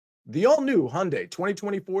The all-new Hyundai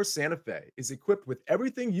 2024 Santa Fe is equipped with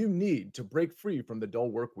everything you need to break free from the dull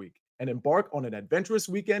work week and embark on an adventurous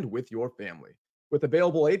weekend with your family. With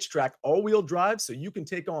available H-Track all-wheel drive so you can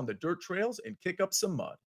take on the dirt trails and kick up some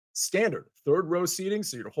mud. Standard third-row seating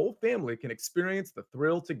so your whole family can experience the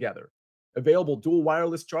thrill together. Available dual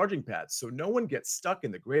wireless charging pads so no one gets stuck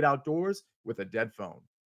in the great outdoors with a dead phone.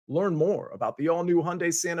 Learn more about the all-new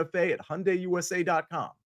Hyundai Santa Fe at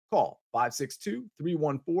HyundaiUSA.com. Call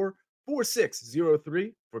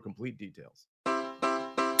 562-314-4603 for complete details.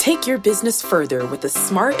 Take your business further with the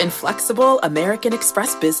smart and flexible American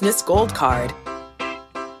Express Business Gold Card.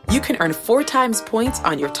 You can earn 4 times points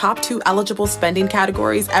on your top 2 eligible spending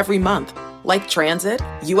categories every month, like transit,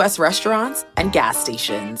 U.S. restaurants, and gas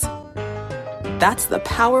stations. That's the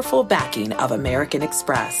powerful backing of American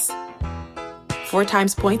Express. 4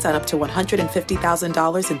 times points on up to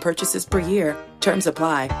 $150,000 in purchases per year. Terms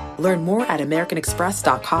apply. Learn more at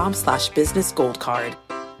americanexpress.com/business gold card.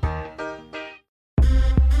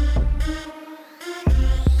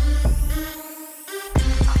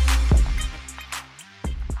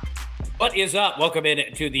 What is up? Welcome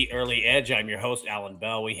in to the Early Edge. I'm your host, Alan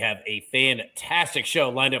Bell. We have a fantastic show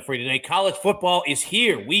lined up for you today. College football is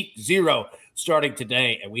here. Week 0 starting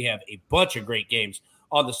today, and we have a bunch of great games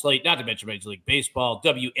on the slate, not to mention Major League Baseball,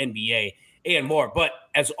 WNBA, and more. But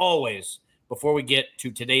as always, before we get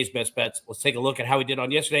to today's best bets, let's take a look at how we did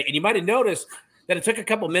on yesterday. And you might have noticed that it took a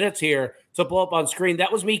couple minutes here to pull up on screen.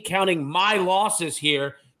 That was me counting my losses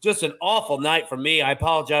here. Just an awful night for me. I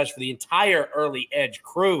apologize for the entire Early Edge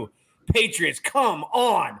crew. Patriots, come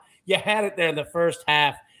on. You had it there in the first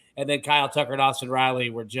half, and then Kyle Tucker and Austin Riley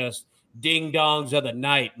were just ding-dongs of the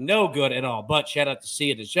night. No good at all. But shout out to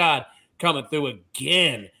Sia Deshad coming through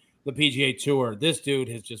again. The PGA Tour. This dude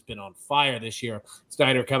has just been on fire this year.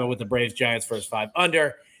 Snyder coming with the Braves Giants first 5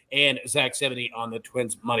 under, and Zach 70 on the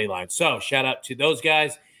Twins money line. So shout out to those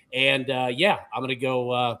guys. And I'm going to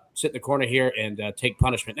go sit in the corner here and take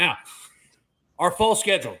punishment. Now, our full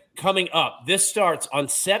schedule coming up. This starts on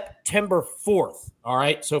September 4th. All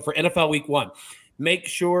right. So for NFL Week 1, make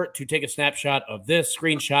sure to take a snapshot of this,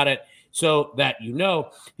 screenshot it, so that you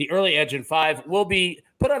know the Early Edge in 5 will be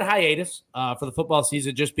put on hiatus for the football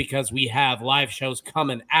season just because we have live shows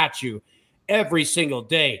coming at you every single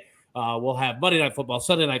day. We'll have Monday Night Football,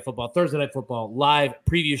 Sunday Night Football, Thursday Night Football, live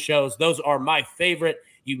preview shows. Those are my favorite.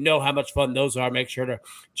 You know how much fun those are. Make sure to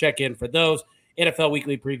check in for those. NFL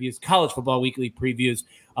weekly previews, college football weekly previews.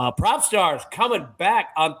 Prop Stars coming back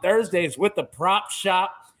on Thursdays with the Prop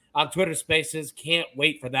Shop on Twitter Spaces. Can't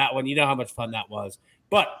wait for that one. You know how much fun that was.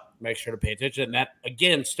 But make sure to pay attention. And that,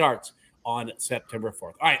 again, starts on September 4th.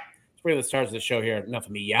 All right, let's bring the stars of the show here. Enough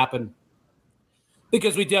of me yapping,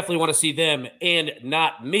 because we definitely want to see them and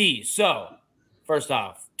not me. So, first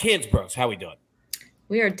off, Kins Brooks, how we doing?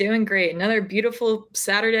 We are doing great. Another beautiful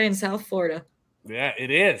Saturday in South Florida. Yeah,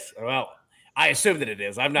 it is. Well, I assume that it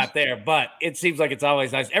is. I'm not there, but it seems like it's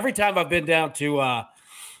always nice. Every time I've been down to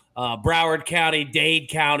Broward County, Dade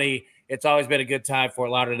County, it's always been a good time.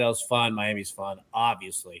 Fort Lauderdale's fun. Miami's fun,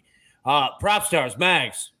 obviously. Prop Stars,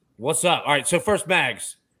 Mags, what's up? All right, so first,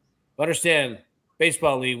 Mags, understand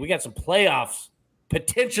baseball league. We got some playoffs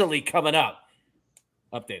potentially coming up.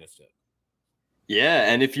 Update us, dude.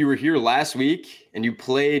 Yeah, and if you were here last week and you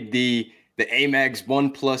played the Amags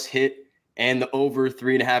 1+ hit and the over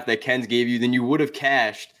 3.5 that Ken's gave you, then you would have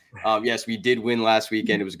cashed. Yes, we did win last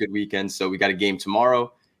weekend. It was a good weekend, so we got a game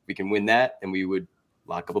tomorrow. We can win that, and we would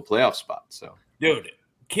lock up a playoff spot. So, dude,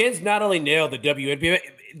 Ken's not only nailed the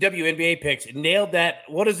WNBA picks, nailed that.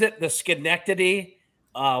 What is it? The Schenectady.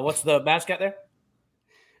 What's the mascot there?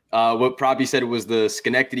 What Proppy said was the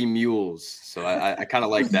Schenectady Mules. So I kind of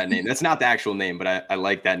like that name. That's not the actual name, but I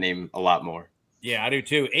like that name a lot more. Yeah, I do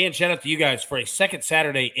too. And shout out to you guys for a second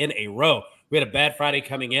Saturday in a row. We had a bad Friday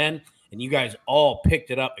coming in, and you guys all picked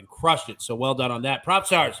it up and crushed it. So well done on that. Prop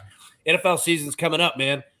Stars, NFL season's coming up,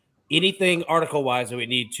 man. Anything article-wise that we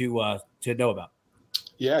need to know about?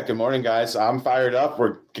 Yeah, good morning, guys. I'm fired up.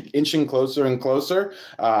 We're inching closer and closer.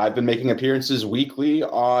 I've been making appearances weekly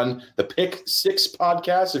on the Pick 6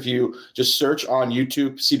 podcast. If you just search on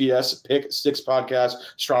YouTube, CBS Pick 6 podcast,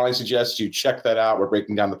 strongly suggest you check that out. We're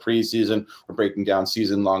breaking down the preseason. We're breaking down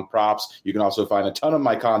season-long props. You can also find a ton of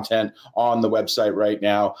my content on the website right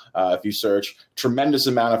now. If you search, tremendous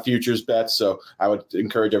amount of futures bets. So I would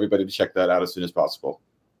encourage everybody to check that out as soon as possible.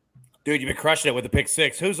 Dude, you've been crushing it with the Pick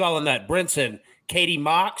 6. Who's all in that? Brinson, Katie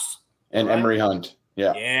Mox, and right? Emery Hunt.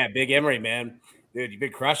 Yeah, big Emery, man. Dude, you've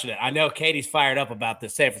been crushing it. I know Katie's fired up about the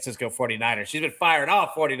San Francisco 49ers. She's been firing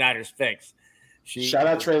off 49ers picks. Shout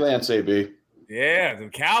out Trey Lance, AB. Yeah, the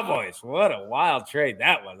Cowboys. What a wild trade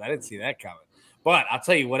that was. I didn't see that coming. But I'll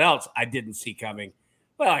tell you what else I didn't see coming.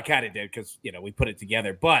 Well, I kind of did because, we put it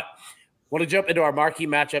together. But want to jump into our marquee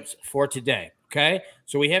matchups for today, okay?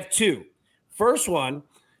 So we have two. First one,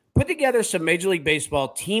 put together some Major League Baseball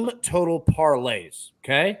team total parlays,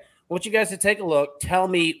 okay? I want you guys to take a look. Tell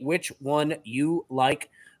me which one you like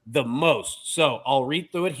the most. So I'll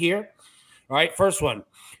read through it here. All right, first one,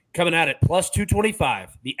 coming out at plus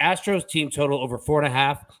 225, the Astros team total over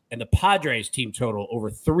 4.5 and the Padres team total over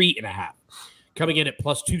 3.5. Coming in at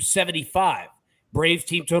plus 275, Braves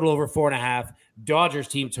team total over 4.5, Dodgers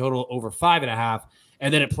team total over 5.5,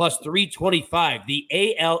 and then at plus 325,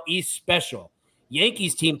 the AL East special,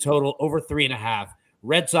 Yankees team total over 3.5,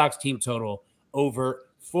 Red Sox team total over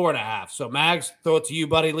 4.5. So Mags, throw it to you,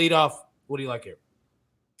 buddy. Lead off. What do you like here?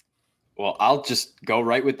 Well, I'll just go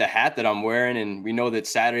right with the hat that I'm wearing, and we know that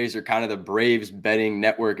Saturdays are kind of the Braves betting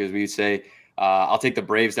network, as we say. I'll take the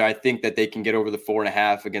Braves there. I think that they can get over the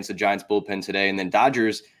 4.5 against the Giants bullpen today, and then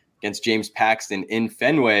Dodgers against James Paxton in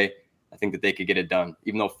Fenway. I think that they could get it done,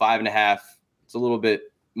 even though 5.5 it's a little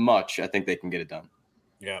bit much. I think they can get it done.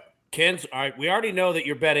 Yeah, Ken's. All right, we already know that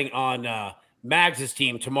you're betting on Mags'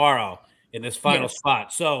 team tomorrow in this final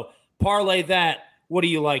spot. So parlay that. What do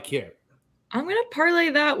you like here? I'm going to parlay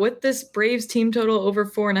that with this Braves team total over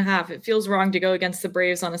 4.5. It feels wrong to go against the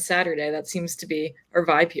Braves on a Saturday. That seems to be our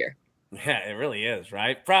vibe here. Yeah, it really is,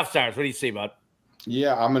 right? Prop Stars, what do you see, bud?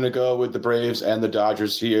 Yeah, I'm going to go with the Braves and the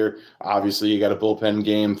Dodgers here. Obviously, you got a bullpen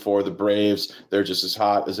game for the Braves. They're just as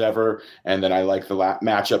hot as ever. And then I like the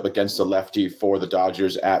matchup against the lefty for the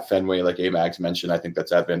Dodgers at Fenway, like A-Mags mentioned. I think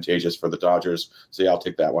that's advantageous for the Dodgers. So, yeah, I'll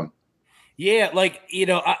take that one. Yeah,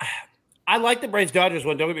 I like the Braves-Dodgers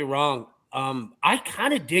one. Don't get me wrong. I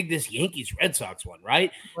kind of dig this Yankees-Red Sox one,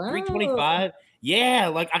 right? Wow. 325.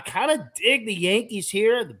 Yeah, I kind of dig the Yankees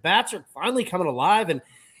here. The bats are finally coming alive. And,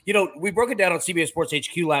 we broke it down on CBS Sports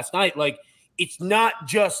HQ last night. It's not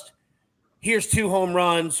just here's 2 home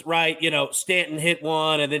runs, right? Stanton hit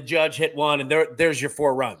one and then Judge hit one, and there's your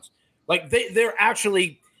 4 runs. They're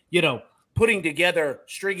actually, putting together,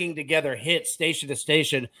 stringing together hits station to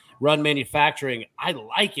station, run manufacturing. I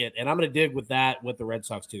like it, and I'm going to dig with that with the Red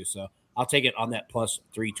Sox too. So I'll take it on that plus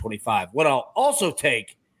 325. What I'll also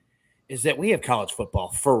take is that we have college football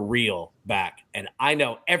for real back, and I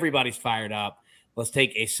know everybody's fired up. Let's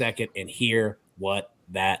take a second and hear what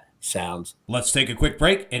that sounds. Let's take a quick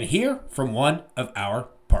break and hear from one of our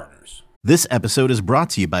partners. This episode is brought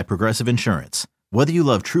to you by Progressive Insurance. Whether you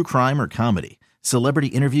love true crime or comedy, celebrity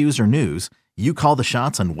interviews or news, you call the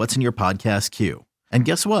shots on what's in your podcast queue. And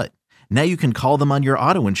guess what? Now you can call them on your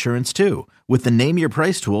auto insurance too with the Name Your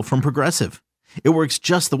Price tool from Progressive. It works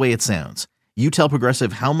just the way it sounds. You tell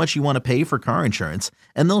Progressive how much you want to pay for car insurance,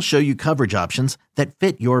 and they'll show you coverage options that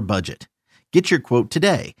fit your budget. Get your quote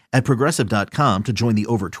today at Progressive.com to join the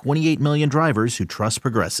over 28 million drivers who trust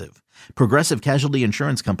Progressive. Progressive Casualty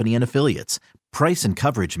Insurance Company and Affiliates. Price and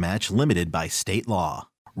coverage match limited by state law.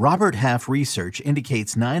 Robert Half research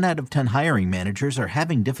indicates 9 out of 10 hiring managers are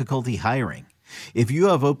having difficulty hiring. If you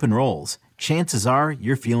have open roles, chances are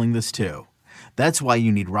you're feeling this too. That's why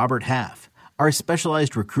you need Robert Half. Our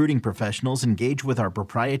specialized recruiting professionals engage with our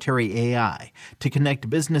proprietary AI to connect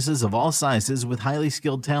businesses of all sizes with highly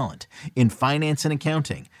skilled talent in finance and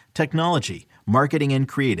accounting, technology, marketing and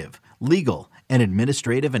creative, legal, and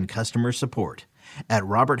administrative and customer support. At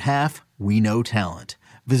Robert Half, we know talent.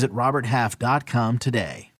 Visit roberthalf.com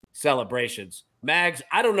today. Celebrations. Mags,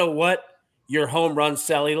 I don't know what your home run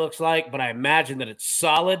celly looks like, but I imagine that it's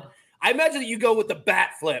solid. I imagine that you go with the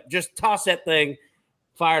bat flip. Just toss that thing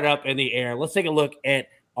fired up in the air. Let's take a look at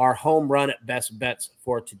our home run best bets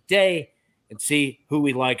for today and see who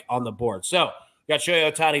we like on the board. So we got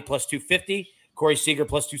Shohei Ohtani plus 250, Corey Seager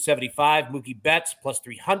plus 275, Mookie Betts plus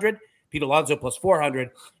 300, Pete Alonso plus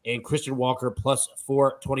 400, and Christian Walker plus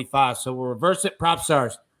 425. So we'll reverse it. Prop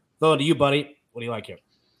Stars, throw it to you, buddy. What do you like here?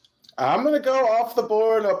 I'm going to go off the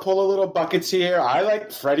board. I'll pull a little buckets here. I like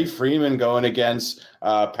Freddie Freeman going against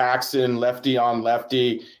Paxton, lefty on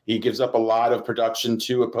lefty. He gives up a lot of production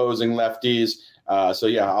to opposing lefties. So,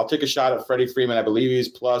 yeah, I'll take a shot at Freddie Freeman. I believe he's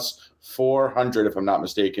plus 400, if I'm not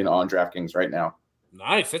mistaken, on DraftKings right now.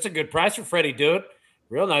 Nice. That's a good price for Freddie, dude.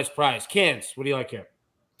 Real nice price. Kens, what do you like here?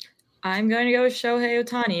 I'm going to go with Shohei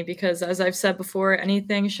Ohtani because, as I've said before,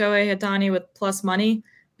 anything Shohei Ohtani with plus money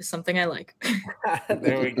is something I like.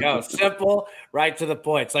 There we go. Simple, right to the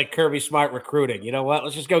point. It's like Kirby Smart recruiting. You know what?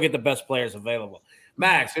 Let's just go get the best players available.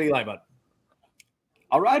 Max, what do you like, bud?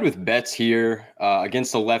 I'll ride with Betts here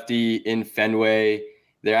against the lefty in Fenway.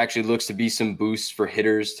 There actually looks to be some boosts for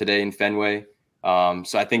hitters today in Fenway.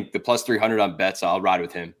 So I think the plus 300 on Betts, I'll ride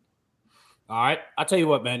with him. All right. I'll tell you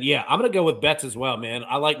what, man. Yeah, I'm going to go with Betts as well, man.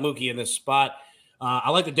 I like Mookie in this spot.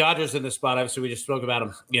 I like the Dodgers in this spot. Obviously, we just spoke about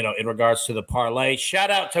them, in regards to the parlay.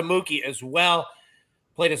 Shout out to Mookie as well.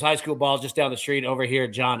 Played his high school ball just down the street over here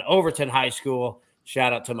at John Overton High School.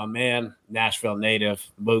 Shout out to my man, Nashville native.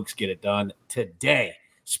 Mooks, get it done today.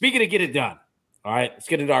 Speaking of get it done, all right, let's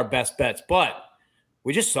get into our best bets. But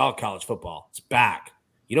we just saw college football. It's back.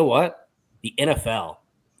 You know what? The NFL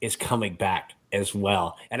is coming back as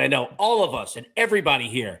well. And I know all of us and everybody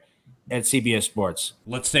here at CBS Sports.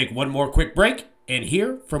 Let's take one more quick break and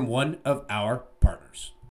hear from one of our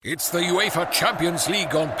partners. It's the UEFA Champions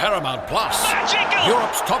League on Paramount Plus. Magical!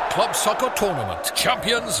 Europe's top club soccer tournament.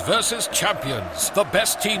 Champions versus champions. The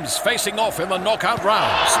best teams facing off in the knockout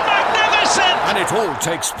rounds. Magnificent! And it all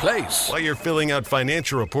takes place while you're filling out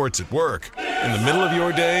financial reports at work, in the middle of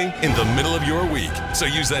your day, in the middle of your week. So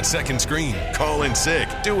use that second screen. Call in sick.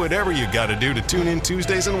 Do whatever you got to do to tune in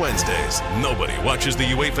Tuesdays and Wednesdays. Nobody watches the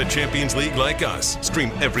UEFA Champions League like us. Stream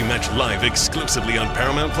every match live exclusively on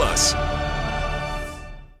Paramount Plus.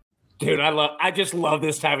 Dude, I just love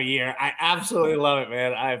this time of year. I absolutely love it,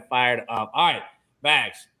 man. I'm fired up. All right,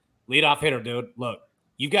 Bags, leadoff hitter, dude. Look,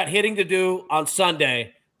 you've got hitting to do on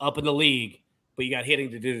Sunday up in the league, but you got hitting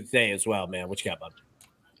to do today as well, man. What you got, bud?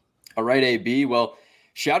 All right, AB. Well,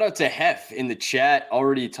 shout out to Hef in the chat,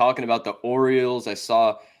 already talking about the Orioles. I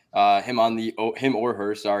saw him or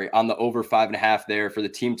her on the over 5.5 there for the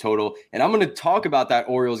team total. And I'm going to talk about that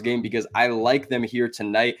Orioles game because I like them here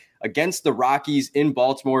tonight against the Rockies in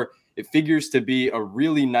Baltimore. It figures to be a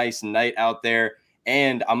really nice night out there.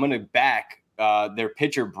 And I'm going to back their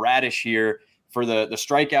pitcher Bradish here for the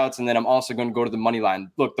strikeouts. And then I'm also going to go to the money line.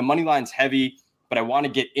 Look, the money line's heavy, but I want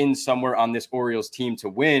to get in somewhere on this Orioles team to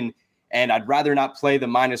win. And I'd rather not play the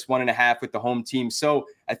 -1.5 with the home team. So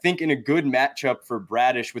I think in a good matchup for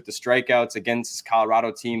Bradish with the strikeouts against this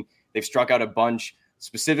Colorado team, they've struck out a bunch,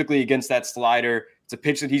 specifically against that slider. It's a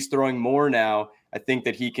pitch that he's throwing more now. I think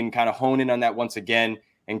that he can kind of hone in on that once again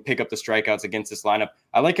and pick up the strikeouts against this lineup.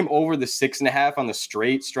 I like him over the 6.5 on the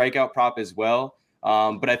straight strikeout prop as well.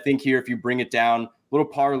 But I think here, if you bring it down, little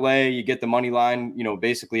parlay, you get the money line,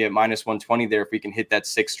 basically at -120 there. If we can hit that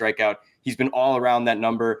 6 strikeout, he's been all around that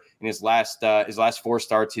number in his last 4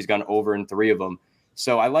 starts. He's gone over in 3 of them.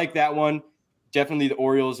 So I like that one. Definitely the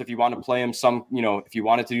Orioles. If you want to play him if you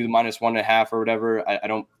wanted to do the -1.5 or whatever, I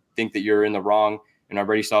don't think that you're in the wrong. And I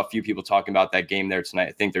already saw a few people talking about that game there tonight.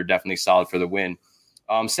 I think they're definitely solid for the win.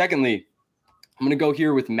 Secondly, I'm going to go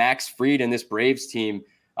here with Max Fried and this Braves team.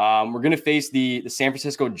 We're going to face the San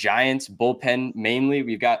Francisco Giants bullpen mainly.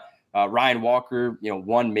 We've got Ryan Walker,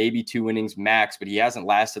 1, maybe 2 innings max, but he hasn't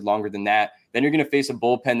lasted longer than that. Then you're going to face a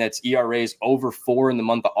bullpen that's ERAs over 4 in the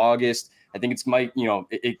month of August. I think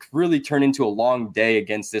it really turn into a long day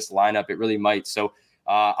against this lineup. It really might. So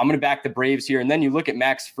I'm going to back the Braves here. And then you look at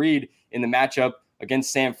Max Fried in the matchup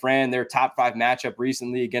against San Fran, their top 5 matchup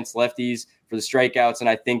recently against lefties for the strikeouts. And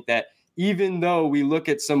I think that even though we look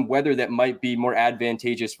at some weather that might be more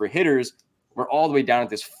advantageous for hitters, we're all the way down at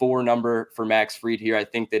this 4 number for Max Fried here. I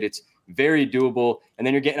think that it's very doable. And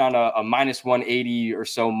then you're getting on a -180 or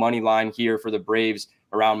so money line here for the Braves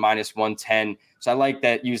around -110. So I like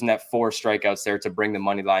that, using that 4 strikeouts there to bring the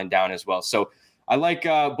money line down as well. So I like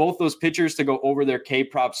both those pitchers to go over their K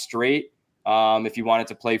prop straight. If you wanted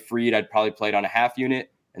to play Fried, I'd probably play it on a half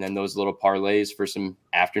unit, and then those little parlays for some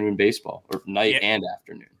afternoon baseball or night and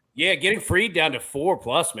afternoon. Yeah, getting Fried down to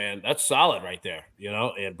 4+, man, that's solid right there.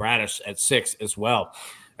 And Bradish at 6 as well.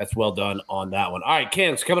 That's well done on that one. All right,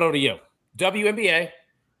 Ken's coming over to you. WNBA,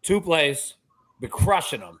 2 plays, been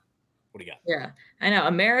crushing them. What do you got? Yeah, I know.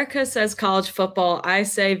 America says college football. I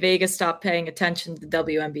say Vegas stop paying attention to the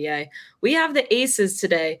WNBA. We have the Aces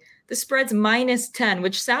today. The spread's -10,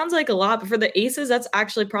 which sounds like a lot, but for the Aces, that's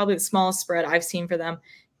actually probably the smallest spread I've seen for them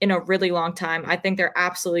in a really long time. I think they're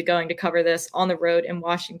absolutely going to cover this on the road in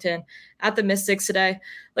Washington at the Mystics today.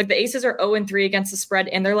 Like, the Aces are 0-3 against the spread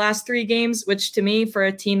in their last 3 games, which to me, for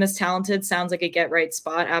a team that's talented, sounds like a get-right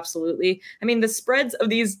spot. Absolutely. I mean, the spreads of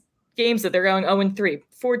these games that they're going 0-3,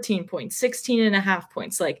 14 points, 16.5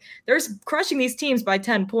 points. Like, they're crushing these teams by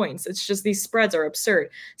 10 points. It's just these spreads are absurd.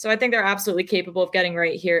 So I think they're absolutely capable of getting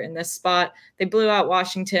right here in this spot. They blew out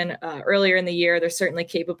Washington earlier in the year. They're certainly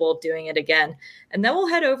capable of doing it again. And then we'll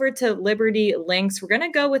head over to Liberty Lynx. We're going to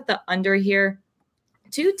go with the under here.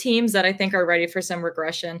 2 teams that I think are ready for some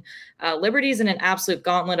regression. Liberty's in an absolute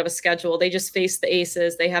gauntlet of a schedule. They just faced the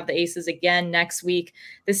Aces. They have the Aces again next week.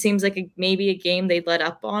 This seems like maybe a game they let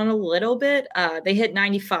up on a little bit. They hit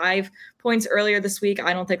 95 points earlier this week.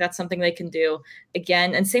 I don't think that's something they can do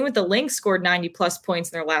again. And same with the Lynx, scored 90+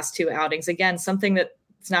 points in their last 2 outings. Again, something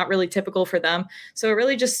that's not really typical for them. So it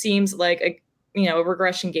really just seems like a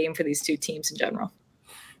regression game for these 2 teams in general.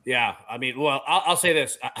 Yeah, I mean, well, I'll say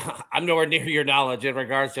this. I'm nowhere near your knowledge in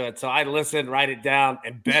regards to it. So I listen, write it down,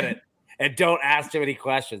 and bet it, and don't ask too many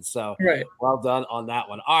questions. So Right. well done on that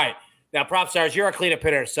one. All right. Now, Prop Stars, you're a cleanup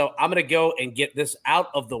hitter. So I'm going to go and get this out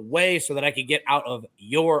of the way so that I can get out of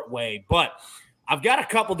your way. But I've got a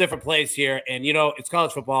couple different plays here. And, it's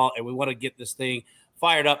college football, and we want to get this thing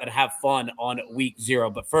fired up and have fun on week 0.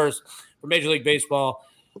 But first, for Major League Baseball,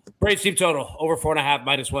 Braves team total over 4.5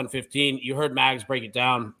 minus 115. You heard Mags break it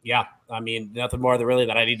down. Yeah, I mean, nothing more really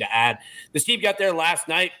that I need to add. This team got there last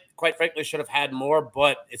night. Quite frankly, should have had more,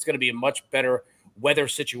 but it's going to be a much better weather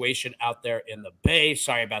situation out there in the Bay.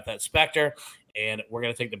 Sorry about that, Spectre. And we're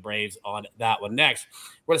going to take the Braves on that one next.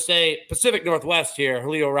 We're going to say Pacific Northwest here.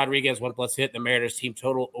 Julio Rodriguez, 1+ hit. The Mariners team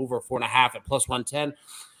total over 4.5 at plus 110.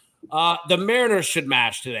 The Mariners should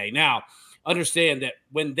mash today. Now, understand that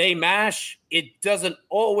when they mash, it doesn't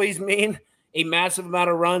always mean a massive amount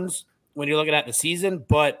of runs when you're looking at the season,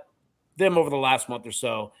 but them over the last month or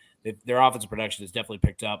so, their offensive production has definitely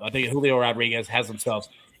picked up. I think Julio Rodriguez has himself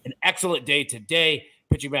an excellent day today.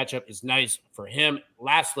 Pitching matchup is nice for him.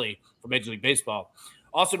 Lastly, for Major League Baseball,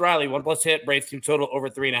 Austin Riley, 1+ hit, Braves team total over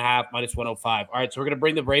 3.5, minus 105. All right, so we're going to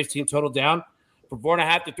bring the Braves team total down from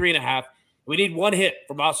 4.5 to 3.5. We need one hit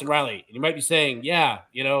from Austin Riley. And you might be saying, yeah,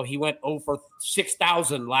 he went over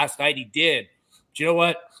 6,000 last night. He did. But you know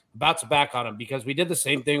what? I'm about to back on him because we did the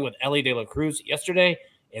same thing with Ellie De La Cruz yesterday.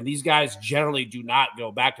 And these guys generally do not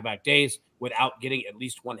go back-to-back days without getting at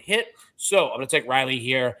least one hit. So I'm going to take Riley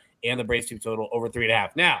here and the Braves team total over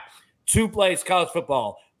 3.5. Now, 2 plays college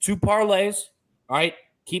football, 2 parlays. All right,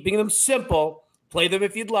 keeping them simple. Play them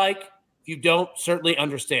if you'd like. If you don't, certainly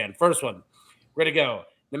understand. First one, we're going to go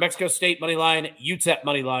New Mexico State money line, UTEP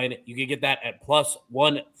money line. You can get that at plus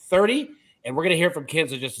 130. And we're going to hear from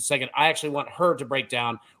Kins in just a second. I actually want her to break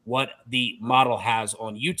down what the model has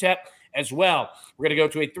on UTEP as well. We're going to go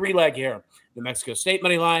to a 3-leg here. New Mexico State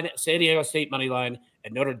money line, San Diego State money line,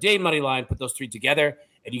 and Notre Dame money line. Put those 3 together,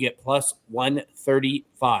 and you get plus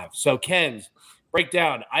 135. So, Kins, break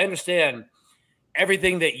down. I understand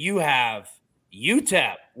everything that you have.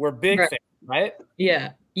 UTEP, we're big fans, right?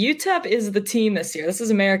 Yeah. UTEP is the team this year. This is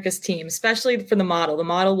America's team, especially for the model. The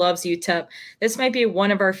model loves UTEP. This might be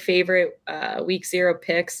one of our favorite week 0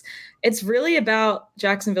 picks. It's really about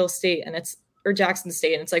Jackson State, and it's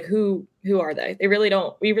like, who are they? We really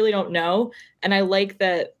don't know. And I like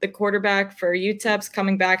that the quarterback for UTEP's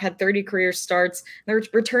coming back, had 30 career starts. They're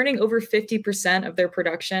returning over 50% of their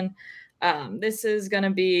production. This is going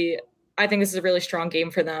to be, I think this is a really strong game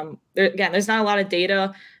for them. There's not a lot of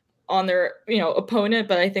data on their opponent,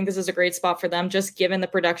 but I think this is a great spot for them, just given the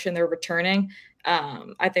production they're returning.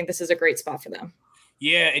 I think this is a great spot for them.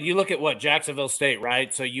 Yeah, and you look at Jacksonville State,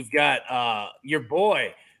 right? So you've got your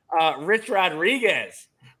boy Rich Rodriguez,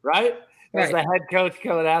 right? As the head coach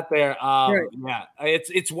coming out there. Yeah,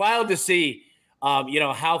 it's wild to see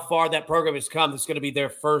how far that program has come. It's going to be their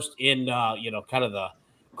first in kind of the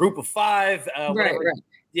group of 5, whatever.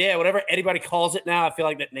 Yeah, whatever anybody calls it now, I feel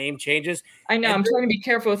like that name changes. I know. I'm trying to be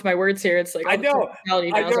careful with my words here. It's like I know.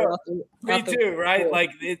 Me too, right? Cool.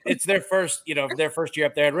 Like it's their first, their first year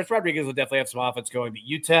up there. And Rich Rodriguez will definitely have some offense going. But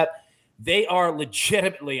UTEP, they are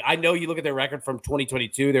legitimately. I know you look at their record from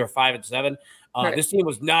 2022; they were 5-7. This team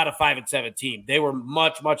was not a 5-7 team. They were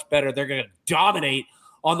much, much better. They're going to dominate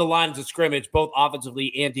on the lines of scrimmage, both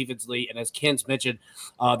offensively and defensively. And as Ken's mentioned,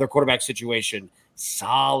 their quarterback situation.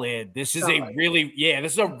 Solid. This is a really,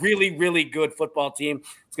 really good football team.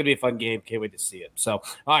 It's going to be a fun game. Can't wait to see it. So, all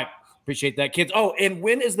right. Appreciate that, kids. Oh, and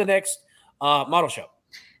when is the next model show?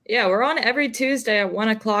 Yeah, we're on every Tuesday at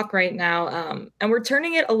 1:00 right now. And we're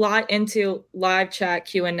turning it a lot into live chat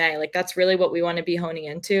Q&A. Like that's really what we want to be honing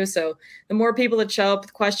into. So the more people that show up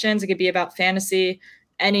with questions, it could be about fantasy,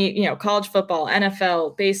 any, college football,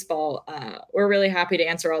 NFL, baseball. We're really happy to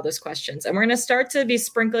answer all those questions. And we're going to start to be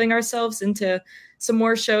sprinkling ourselves into some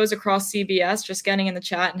more shows across CBS, just getting in the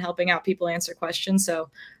chat and helping out people answer questions.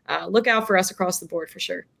 So look out for us across the board for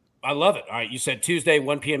sure. I love it. All right. You said Tuesday,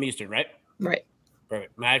 1 p.m. Eastern, right? Right.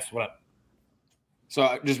 Perfect. Max, what up?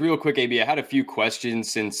 So just real quick, AB, I had a few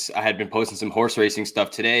questions since I had been posting some horse racing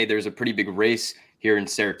stuff today. There's a pretty big race here in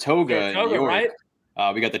Saratoga, New York. Right?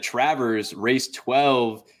 We got the Travers race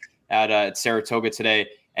 12 at Saratoga today.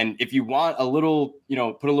 And if you want a little,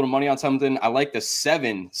 put a little money on something, I like the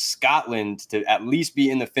 7 Scotland to at least be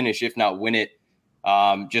in the finish, if not win it.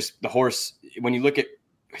 Just the horse, when you look at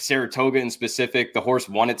Saratoga in specific, the horse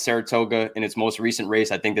won at Saratoga in its most recent race.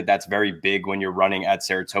 I think that's very big when you're running at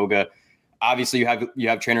Saratoga. Obviously, you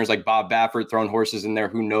have trainers like Bob Baffert throwing horses in there.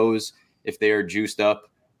 Who knows if they are juiced up?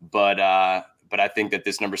 But I think that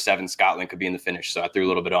this number 7 Scotland could be in the finish. So I threw a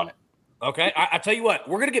little bit on it. Okay. I tell you what,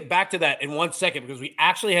 we're going to get back to that in 1 second because we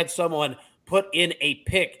actually had someone put in a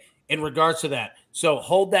pick in regards to that. So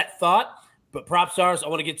hold that thought. But Prop Stars, I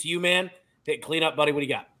want to get to you, man. Hit clean up, buddy. What do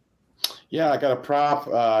you got? Yeah, I got a prop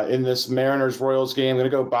in this Mariners-Royals game. I'm going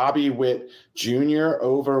to go Bobby Witt Jr.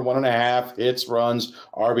 over 1.5 hits, runs,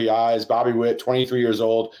 RBIs. Bobby Witt, 23 years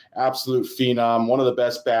old, absolute phenom, one of the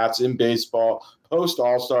best bats in baseball. Post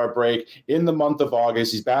All-Star break in the month of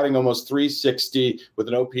August. He's batting almost 360 with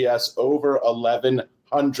an OPS over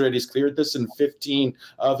 1100. He's cleared this in 15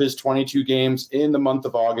 of his 22 games in the month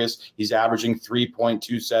of August. He's averaging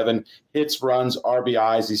 3.27 hits, runs,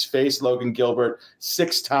 RBIs. He's faced Logan Gilbert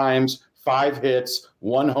 6 times, 5 hits,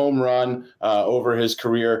 1 home run over his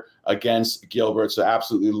career against Gilbert. So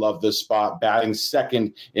absolutely love this spot. Batting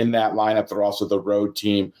second in that lineup. They're also the road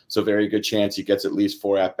team. So very good chance he gets at least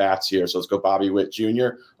 4 at-bats here. So let's go Bobby Witt Jr.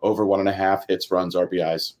 over 1.5 hits, runs,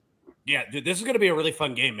 RBIs. Yeah, dude, this is going to be a really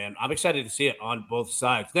fun game, man. I'm excited to see it on both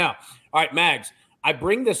sides. Now, all right, Mags, I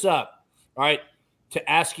bring this up, all right, to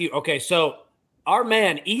ask you. Okay, so our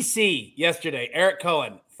man EC yesterday, Eric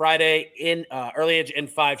Cohen, Friday in Early Edge in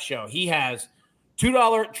 5 show. He has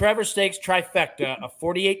 $2 Trevor Stakes trifecta, a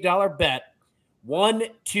 $48 bet, 1,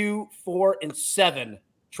 2, 4, and 7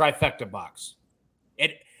 trifecta box.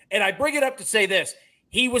 And I bring it up to say this.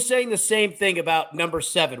 He was saying the same thing about number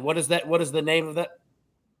 7. What is that? What is the name of that?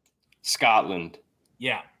 Scotland.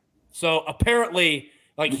 Yeah. So apparently,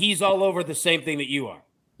 like, he's all over the same thing that you are.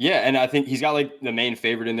 Yeah, and I think he's got like the main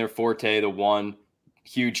favorite in there, Forte, the 1.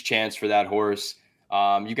 Huge chance for that horse.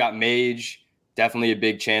 You got Mage, definitely a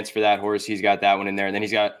big chance for that horse. He's got that one in there. And then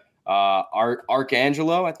he's got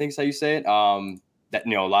Arcangelo, I think is how you say it. That,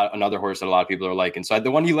 you know, another horse that a lot of people are liking. So the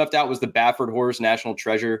one he left out was the Baffert horse, National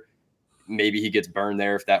Treasure. Maybe he gets burned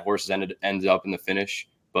there if that horse ends up in the finish.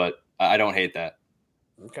 But I don't hate that.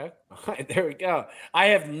 Okay. All right, there we go. I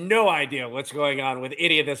have no idea what's going on with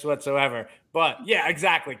any of this whatsoever. But yeah,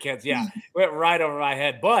 exactly, kids. Yeah. Went right over my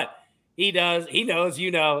head. But he does. He knows,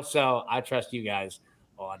 you know. So I trust you guys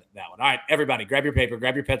on that one. All right, everybody, grab your paper,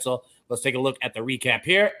 grab your pencil. Let's take a look at the recap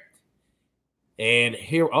here. And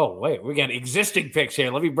here, oh, wait, we got existing picks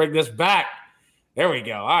here. Let me bring this back. There we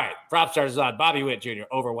go. All right. Prop Stars is on Bobby Witt Jr.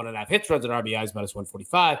 over 1.5 hits, runs, and RBIs minus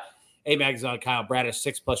 145. A-Mag's on Kyle Bradish,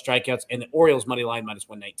 6+ strikeouts, and the Orioles money line minus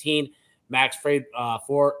 119. Max Frade,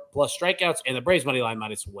 4+ strikeouts, and the Braves money line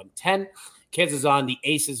minus 110. Kansas on the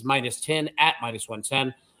Aces minus 10 at minus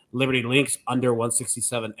 110. Liberty Lynx under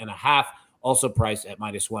 167.5, also priced at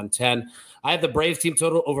minus 110. I have the Braves team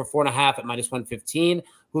total over 4.5 at minus 115.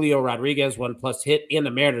 Julio Rodriguez, 1+ hit, and the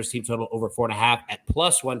Mariners team total over 4.5 at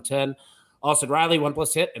plus 110. Austin Riley,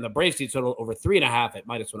 1+ hit, and the Braves team total over 3.5 at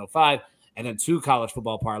minus 105. And then 2 college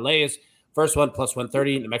football parlays. First one, plus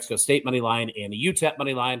 130, New Mexico State money line and the UTEP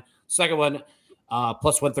money line. Second one,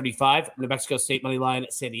 plus 135, New Mexico State money line,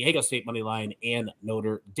 San Diego State money line, and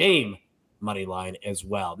Notre Dame money line as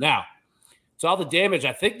well. Now, it's all the damage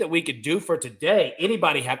I think that we could do for today.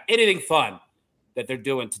 Anybody have anything fun that they're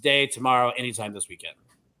doing today, tomorrow, anytime this weekend?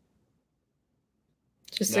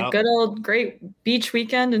 Just a good old great beach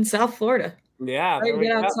weekend in South Florida. Yeah.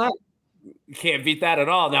 Get outside. You can't beat that at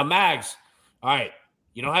all. Now, Mags, all right,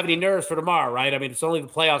 you don't have any nerves for tomorrow, right? I mean, it's only the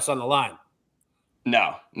playoffs on the line.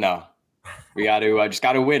 No. We got to just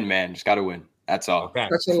got to win, man. Just got to win. That's all. Okay.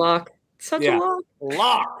 Such a lock. Such a lock.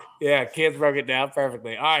 Lock. Yeah, kids broke it down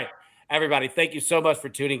perfectly. All right, everybody, thank you so much for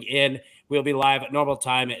tuning in. We'll be live at normal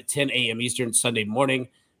time at 10 a.m. Eastern Sunday morning.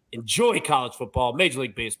 Enjoy college football, Major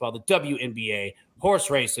League Baseball, the WNBA,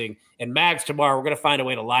 horse racing, and Mags tomorrow. We're going to find a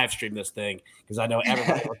way to live stream this thing because I know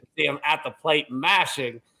everybody wants to see him at the plate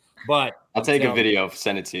mashing. But I'll take a video,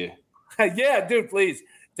 send it to you. Yeah, dude, please.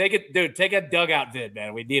 Take it, dude. Take a dugout vid,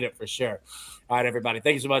 man. We need it for sure. All right, everybody.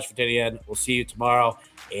 Thank you so much for tuning in. We'll see you tomorrow,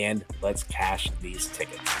 and let's cash these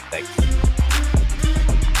tickets. Thank you.